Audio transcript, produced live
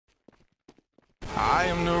I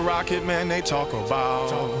am the rocket man they talk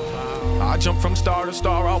about. I jump from star to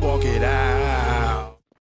star, I'll walk it out.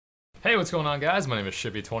 Hey, what's going on, guys? My name is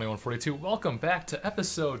Shippy2142. Welcome back to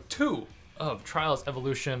episode 2 of Trials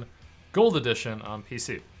Evolution Gold Edition on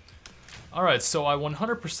PC. Alright, so I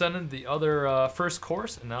 100%ed the other first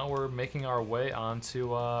course, and now we're making our way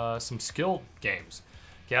onto some skill games.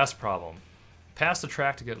 Gas problem. Pass the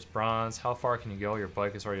track to get bronze. How far can you go? Your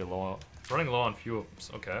bike is already running low on fuel.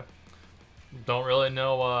 Okay. Don't really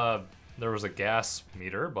know there was a gas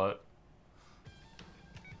meter, but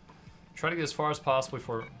try to get as far as possible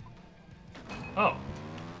before... Oh.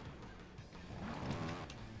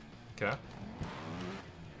 Okay.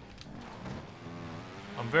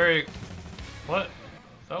 I'm very... What?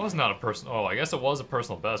 That was not a personal... Oh, I guess it was a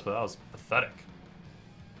personal best, but that was pathetic.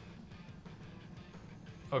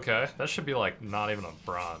 Okay, that should be like not even a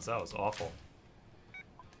bronze. That was awful.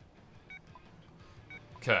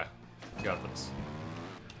 Okay, got this.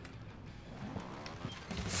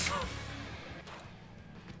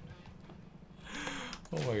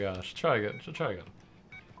 Oh my gosh, try again, try again.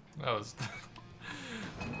 That was...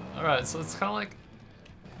 Alright, so it's kind of like...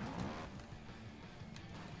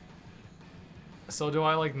 So do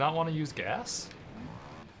I like not want to use gas?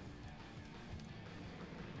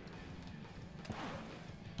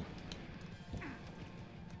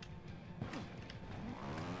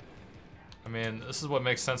 I mean, this is what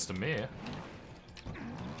makes sense to me.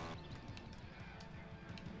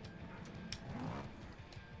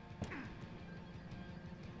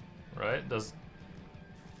 Right? Is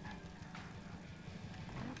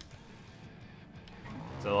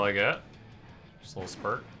that all I get? Just a little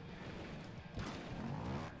spurt.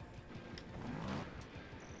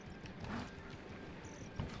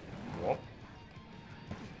 Whoop.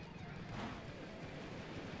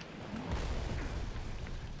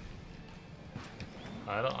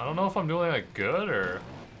 I don't know if I'm doing like good or...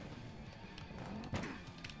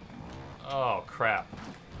 Oh crap.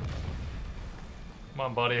 Come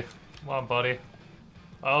on, buddy. Come on, buddy.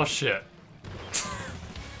 Oh shit.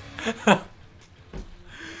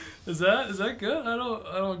 Is that good? I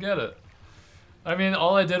don't get it. I mean,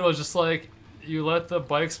 all I did was just like you let the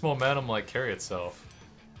bike's momentum like carry itself.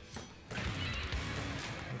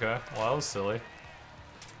 Okay, well that was silly.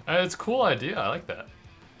 It's a cool idea, I like that.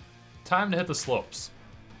 Time to hit the slopes.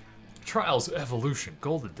 Trials Evolution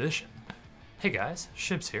Gold Edition. Hey guys,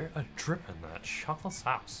 Shibs here, a drip in that chocolate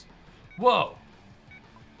sauce. Whoa!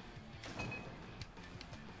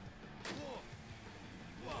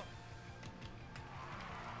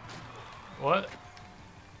 What?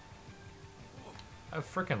 I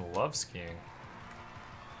freaking love skiing.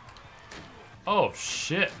 Oh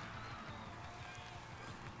shit.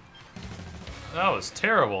 That was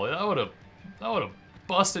terrible. That would have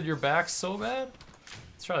busted your back so bad.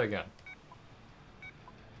 Let's try it again.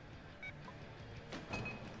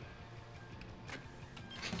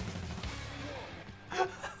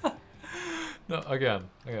 No, again.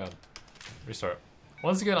 Restart.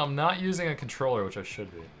 Once again, I'm not using a controller, which I should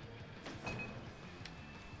be.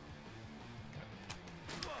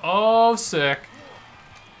 Oh, sick.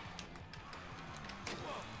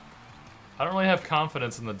 I don't really have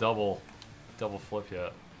confidence in the double flip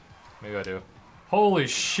yet. Maybe I do. Holy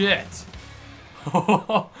shit!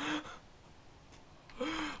 Alright,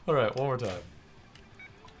 one more time.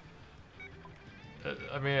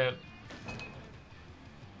 I mean...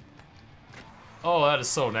 Oh, that is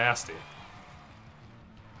so nasty.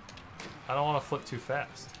 I don't want to flip too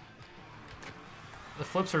fast. The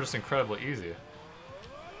flips are just incredibly easy.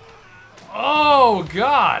 Oh,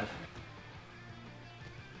 God!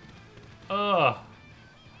 Ugh.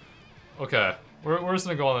 Okay, we're just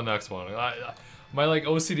gonna go on the next one. My like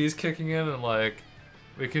OCD's kicking in, and like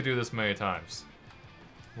we could do this many times.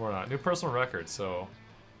 We're not. New personal record, so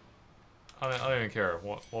I don't even care.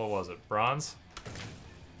 What was it? Bronze?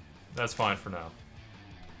 That's fine for now.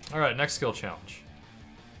 All right, next skill challenge.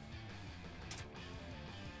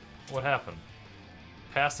 What happened?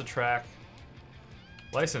 Pass the track.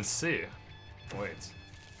 License C. Wait.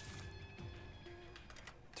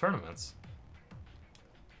 Tournaments.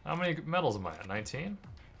 How many medals am I at? 19?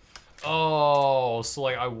 Oh, so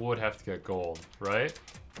like I would have to get gold, right?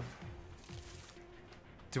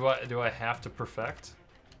 Do I have to perfect?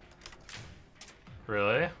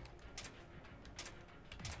 Really?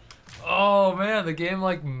 Oh man, the game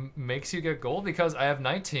like makes you get gold because I have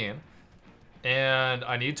 19 and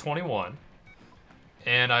I need 21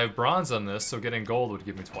 and I have bronze on this, so getting gold would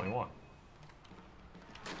give me 21.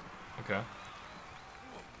 Okay.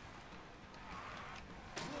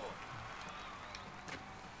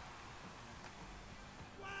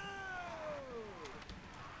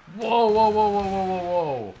 Whoa, whoa, whoa, whoa, whoa, whoa,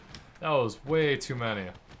 whoa. That was way too many.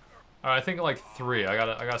 Alright, I think like 3. I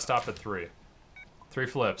gotta stop at 3. 3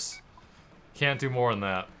 flips. Can't do more than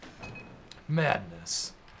that.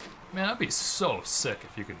 Madness. Man, that'd be so sick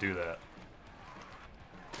if you could do that.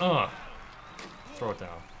 Throw it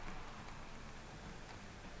down.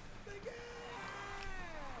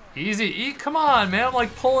 Easy. Come on, man. I'm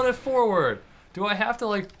like pulling it forward. Do I have to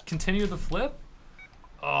like continue the flip?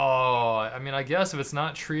 Oh, I mean, I guess if it's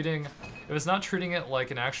not treating it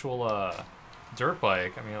like an actual dirt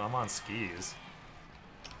bike, I mean, I'm on skis.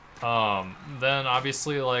 Then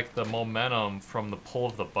obviously like the momentum from the pull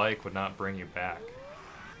of the bike would not bring you back.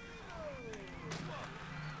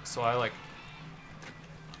 So I like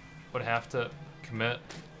would have to commit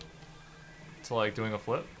to like doing a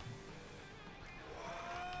flip.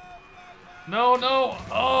 No.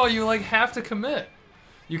 Oh, you like have to commit.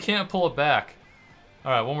 You can't pull it back.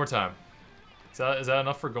 All right, one more time. Is that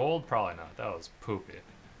enough for gold? Probably not. That was poopy.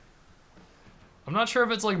 I'm not sure if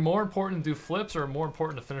it's like more important to do flips or more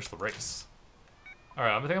important to finish the race. All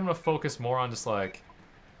right, I think I'm gonna focus more on just like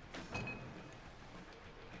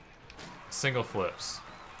single flips.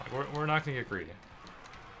 Like we're not gonna get greedy.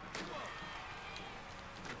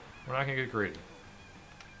 We're not gonna get greedy.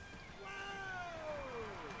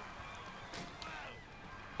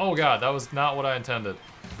 Oh god, that was not what I intended.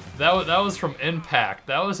 That was from impact.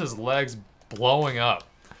 That was his legs blowing up.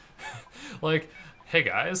 Like, hey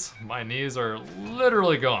guys, my knees are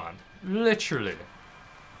literally gone. Literally.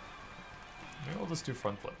 Maybe we'll just do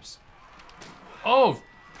front flips. Oh,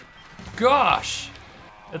 gosh.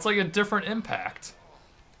 It's like a different impact.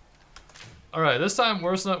 All right, this time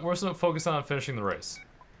we're just gonna focus on finishing the race.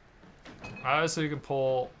 All right, so you can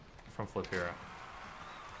pull front flip here.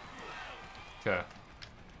 Okay.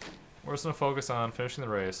 We're just gonna focus on finishing the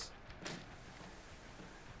race.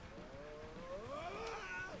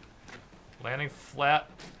 Landing flat.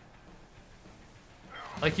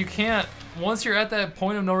 Like you can't, once you're at that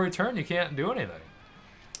point of no return, you can't do anything.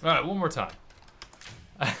 All right, one more time.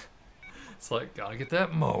 It's like, gotta get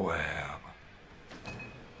that Moab.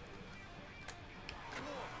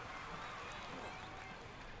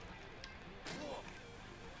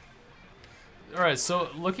 All right, so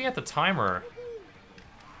looking at the timer,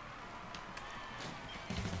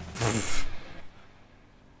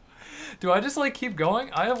 do I just like keep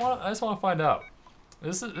going? I just want to find out.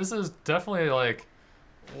 This is definitely like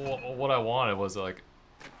what I wanted was like.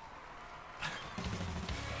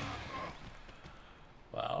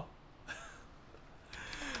 Wow.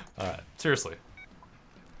 All right, seriously,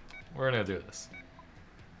 we're gonna do this.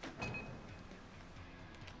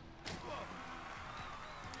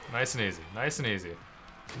 Nice and easy. Nice and easy.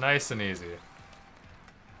 Nice and easy.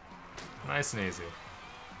 Nice and easy.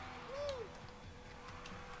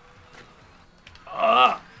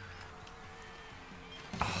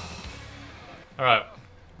 Alright,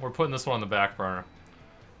 we're putting this one on the back burner.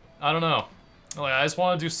 I don't know. Like, I just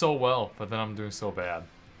want to do so well, but then I'm doing so bad.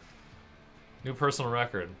 New personal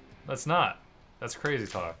record. That's not. That's crazy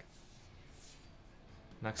talk.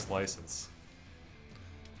 Next license.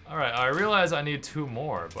 Alright, I realize I need 2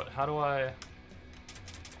 more, but how do I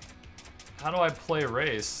play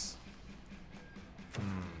race?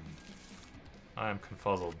 I am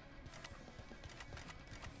confuzzled.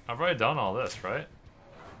 I've already done all this, right?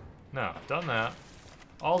 No, I've done that.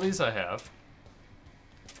 All these I have.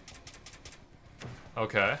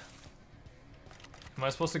 Okay. Am I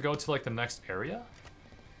supposed to go to like the next area?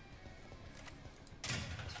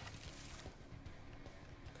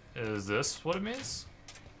 Is this what it means?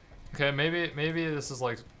 Okay, maybe this is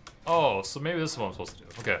like, oh, so maybe this is what I'm supposed to do.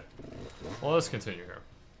 Okay, well, let's continue here.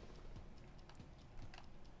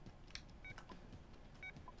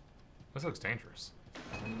 This looks dangerous.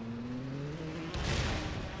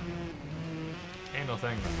 Ain't no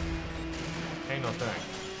thing. Ain't no thing.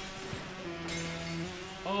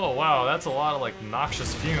 Oh wow, that's a lot of like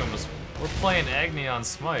noxious fumes. We're playing Agni on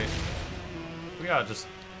Smite. We got just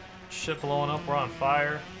shit blowing up. We're on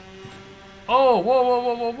fire. Oh, whoa, whoa,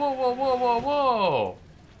 whoa, whoa, whoa, whoa, whoa, whoa, whoa!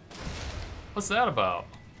 What's that about?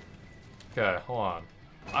 Okay, hold on.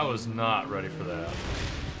 I was not ready for that.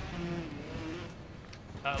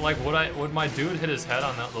 Like, would my dude hit his head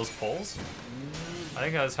on those poles? I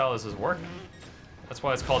think that's how this is working. That's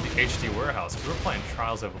why it's called the HD Warehouse, because we're playing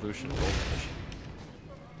Trials Evolution Gold Edition.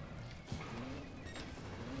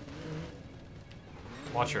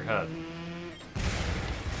 Watch your head.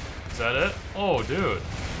 Is that it? Oh, dude.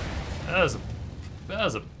 That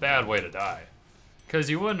is a bad way to die. Because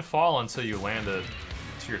you wouldn't fall until you landed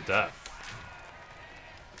to your death.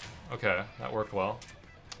 Okay, that worked well.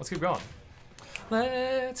 Let's keep going.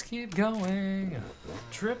 Let's keep going.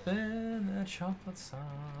 Dripping that chocolate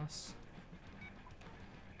sauce.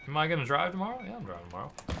 Am I gonna drive tomorrow? Yeah, I'm driving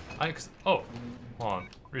tomorrow. Oh, hold on.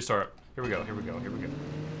 Restart. Here we go, here we go, here we go.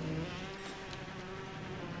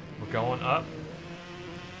 We're going up.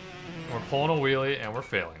 We're pulling a wheelie and we're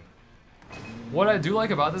failing. What I do like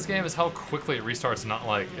about this game is how quickly it restarts, not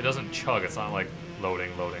like, it doesn't chug, it's not like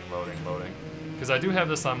loading, loading, loading, loading. Because I do have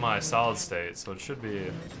this on my solid state, so it should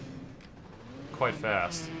be quite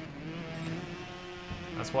fast.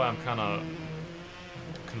 That's why I'm kind of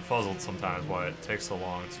confuzzled sometimes why it takes so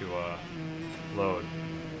long to load.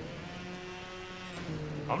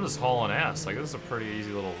 I'm just hauling ass, like this is a pretty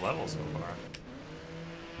easy little level so far.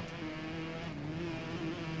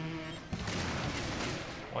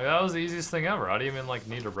 Well, that was the easiest thing ever. I didn't even like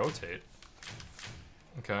need to rotate.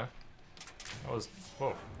 Okay. That was,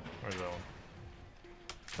 whoa, where's that one?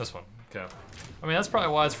 This one, okay. I mean, that's probably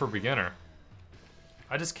why it's for beginner.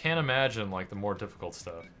 I just can't imagine like the more difficult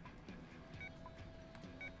stuff.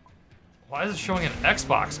 Why is it showing an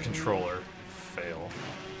Xbox controller? Fail.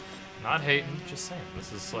 Not hating, just saying.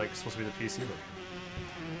 This is like supposed to be the PC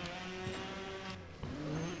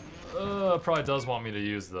version. Probably does want me to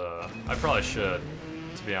use the, I probably should,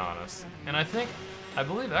 to be honest. And I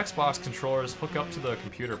believe Xbox controllers hook up to the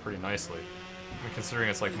computer pretty nicely. I mean, considering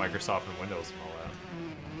it's like Microsoft and Windows and all that.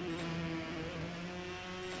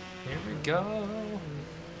 Here we go,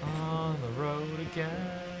 on the road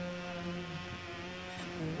again.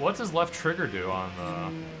 What does left trigger do on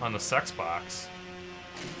the sex box?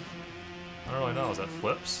 I don't really know. Is that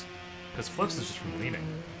flips? Because flips is just from leaning.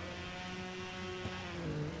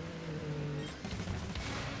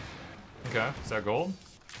 Okay, is that gold?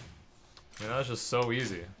 I mean, that's just so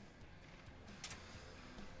easy.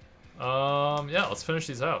 Yeah, let's finish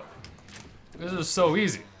these out. This is so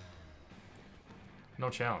easy. No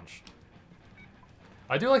challenge.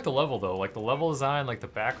 I do like the level though, like the level design, like the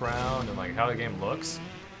background, and like how the game looks.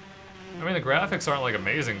 I mean, the graphics aren't like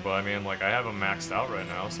amazing, but I mean, like I have them maxed out right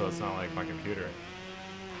now, so it's not like my computer.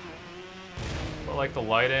 But like the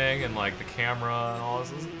lighting and like the camera and all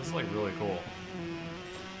this is like really cool.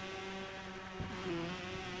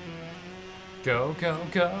 Go, go,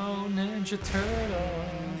 go, Ninja Turtle.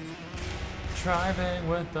 Driving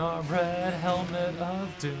with the red helmet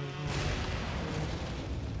of doom.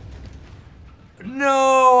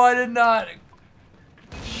 No, I did not.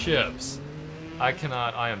 Ships. I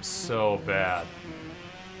cannot, I am so bad.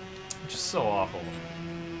 Just so awful.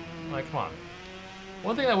 Like, come on.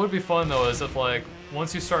 One thing that would be fun though is if like,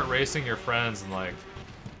 once you start racing your friends and like,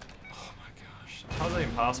 oh my gosh, how's that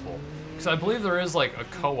even possible? Because I believe there is like a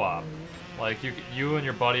co-op. Like you and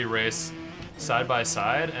your buddy race side by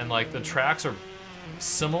side and like the tracks are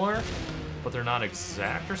similar, but they're not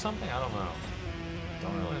exact or something? I don't know.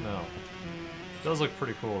 Don't really know. It does look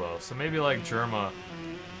pretty cool though. So maybe like Germa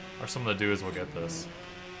or some of the dudes will get this.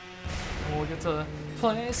 And we'll get to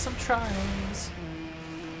play some Trials.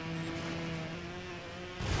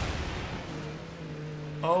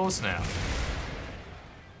 Oh snap.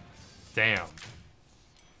 Damn.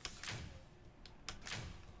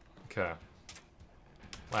 Okay.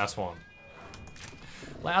 Last one.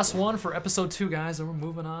 Last one for episode 2, guys, and we're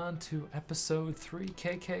moving on to episode 3.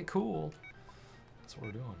 KK Cool. That's what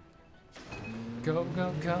we're doing. Go,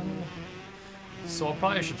 go, go. So I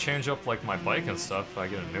probably should change up like my bike and stuff if I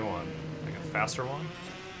get a new one. Like a faster one.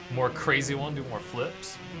 More crazy one, do more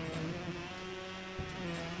flips.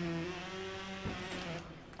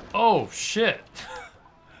 Oh, shit.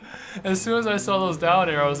 As soon as I saw those down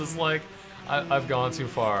arrows, it's like, I've gone too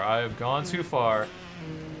far. I have gone too far.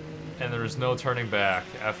 And there is no turning back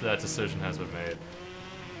after that decision has been made.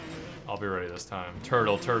 I'll be ready this time.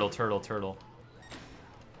 Turtle, turtle, turtle, turtle.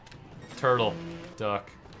 Turtle, duck.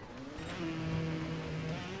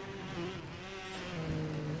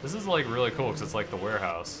 This is like really cool because it's like the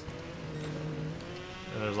warehouse.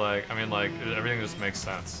 And there's like, I mean like, everything just makes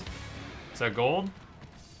sense. Is that gold?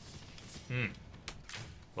 Hmm.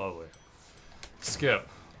 Lovely. Skip.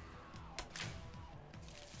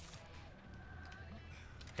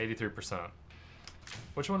 83%.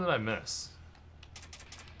 Which one did I miss?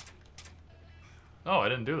 Oh, I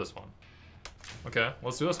didn't do this one. Okay,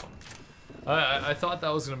 let's do this one. I thought that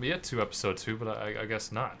was going to be it to episode 2, but I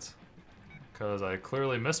guess not. Because I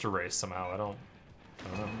clearly missed a race somehow. I don't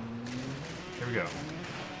know. Here we go.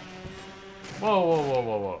 Whoa, whoa, whoa,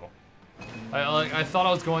 whoa, whoa. I thought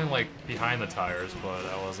I was going like behind the tires, but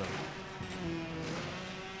I wasn't.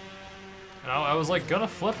 And I was like gonna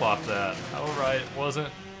flip off that. However, I wasn't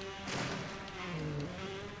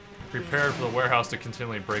prepared for the warehouse to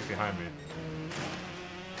continually brake behind me.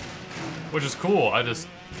 Which is cool, I just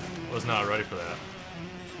Was not ready for that.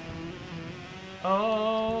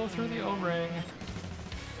 Oh, through the O-ring.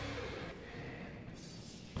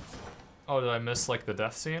 Oh, did I miss, like, the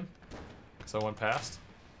death scene? Because I went past?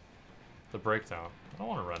 The breakdown. I don't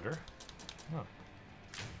want to render. Huh.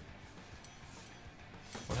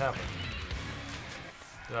 What happened?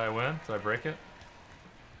 Did I win? Did I break it?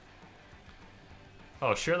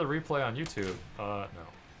 Oh, share the replay on YouTube. No.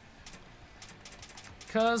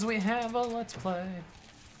 Cause we have a Let's Play.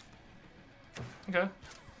 Okay.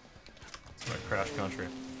 It's my Crash Country.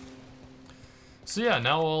 So yeah,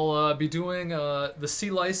 now I'll be doing the C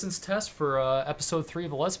license test for episode 3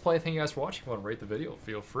 of the Let's Play. Thank you guys for watching. If you want to rate the video,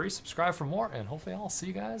 feel free. Subscribe for more, and hopefully I'll see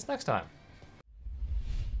you guys next time.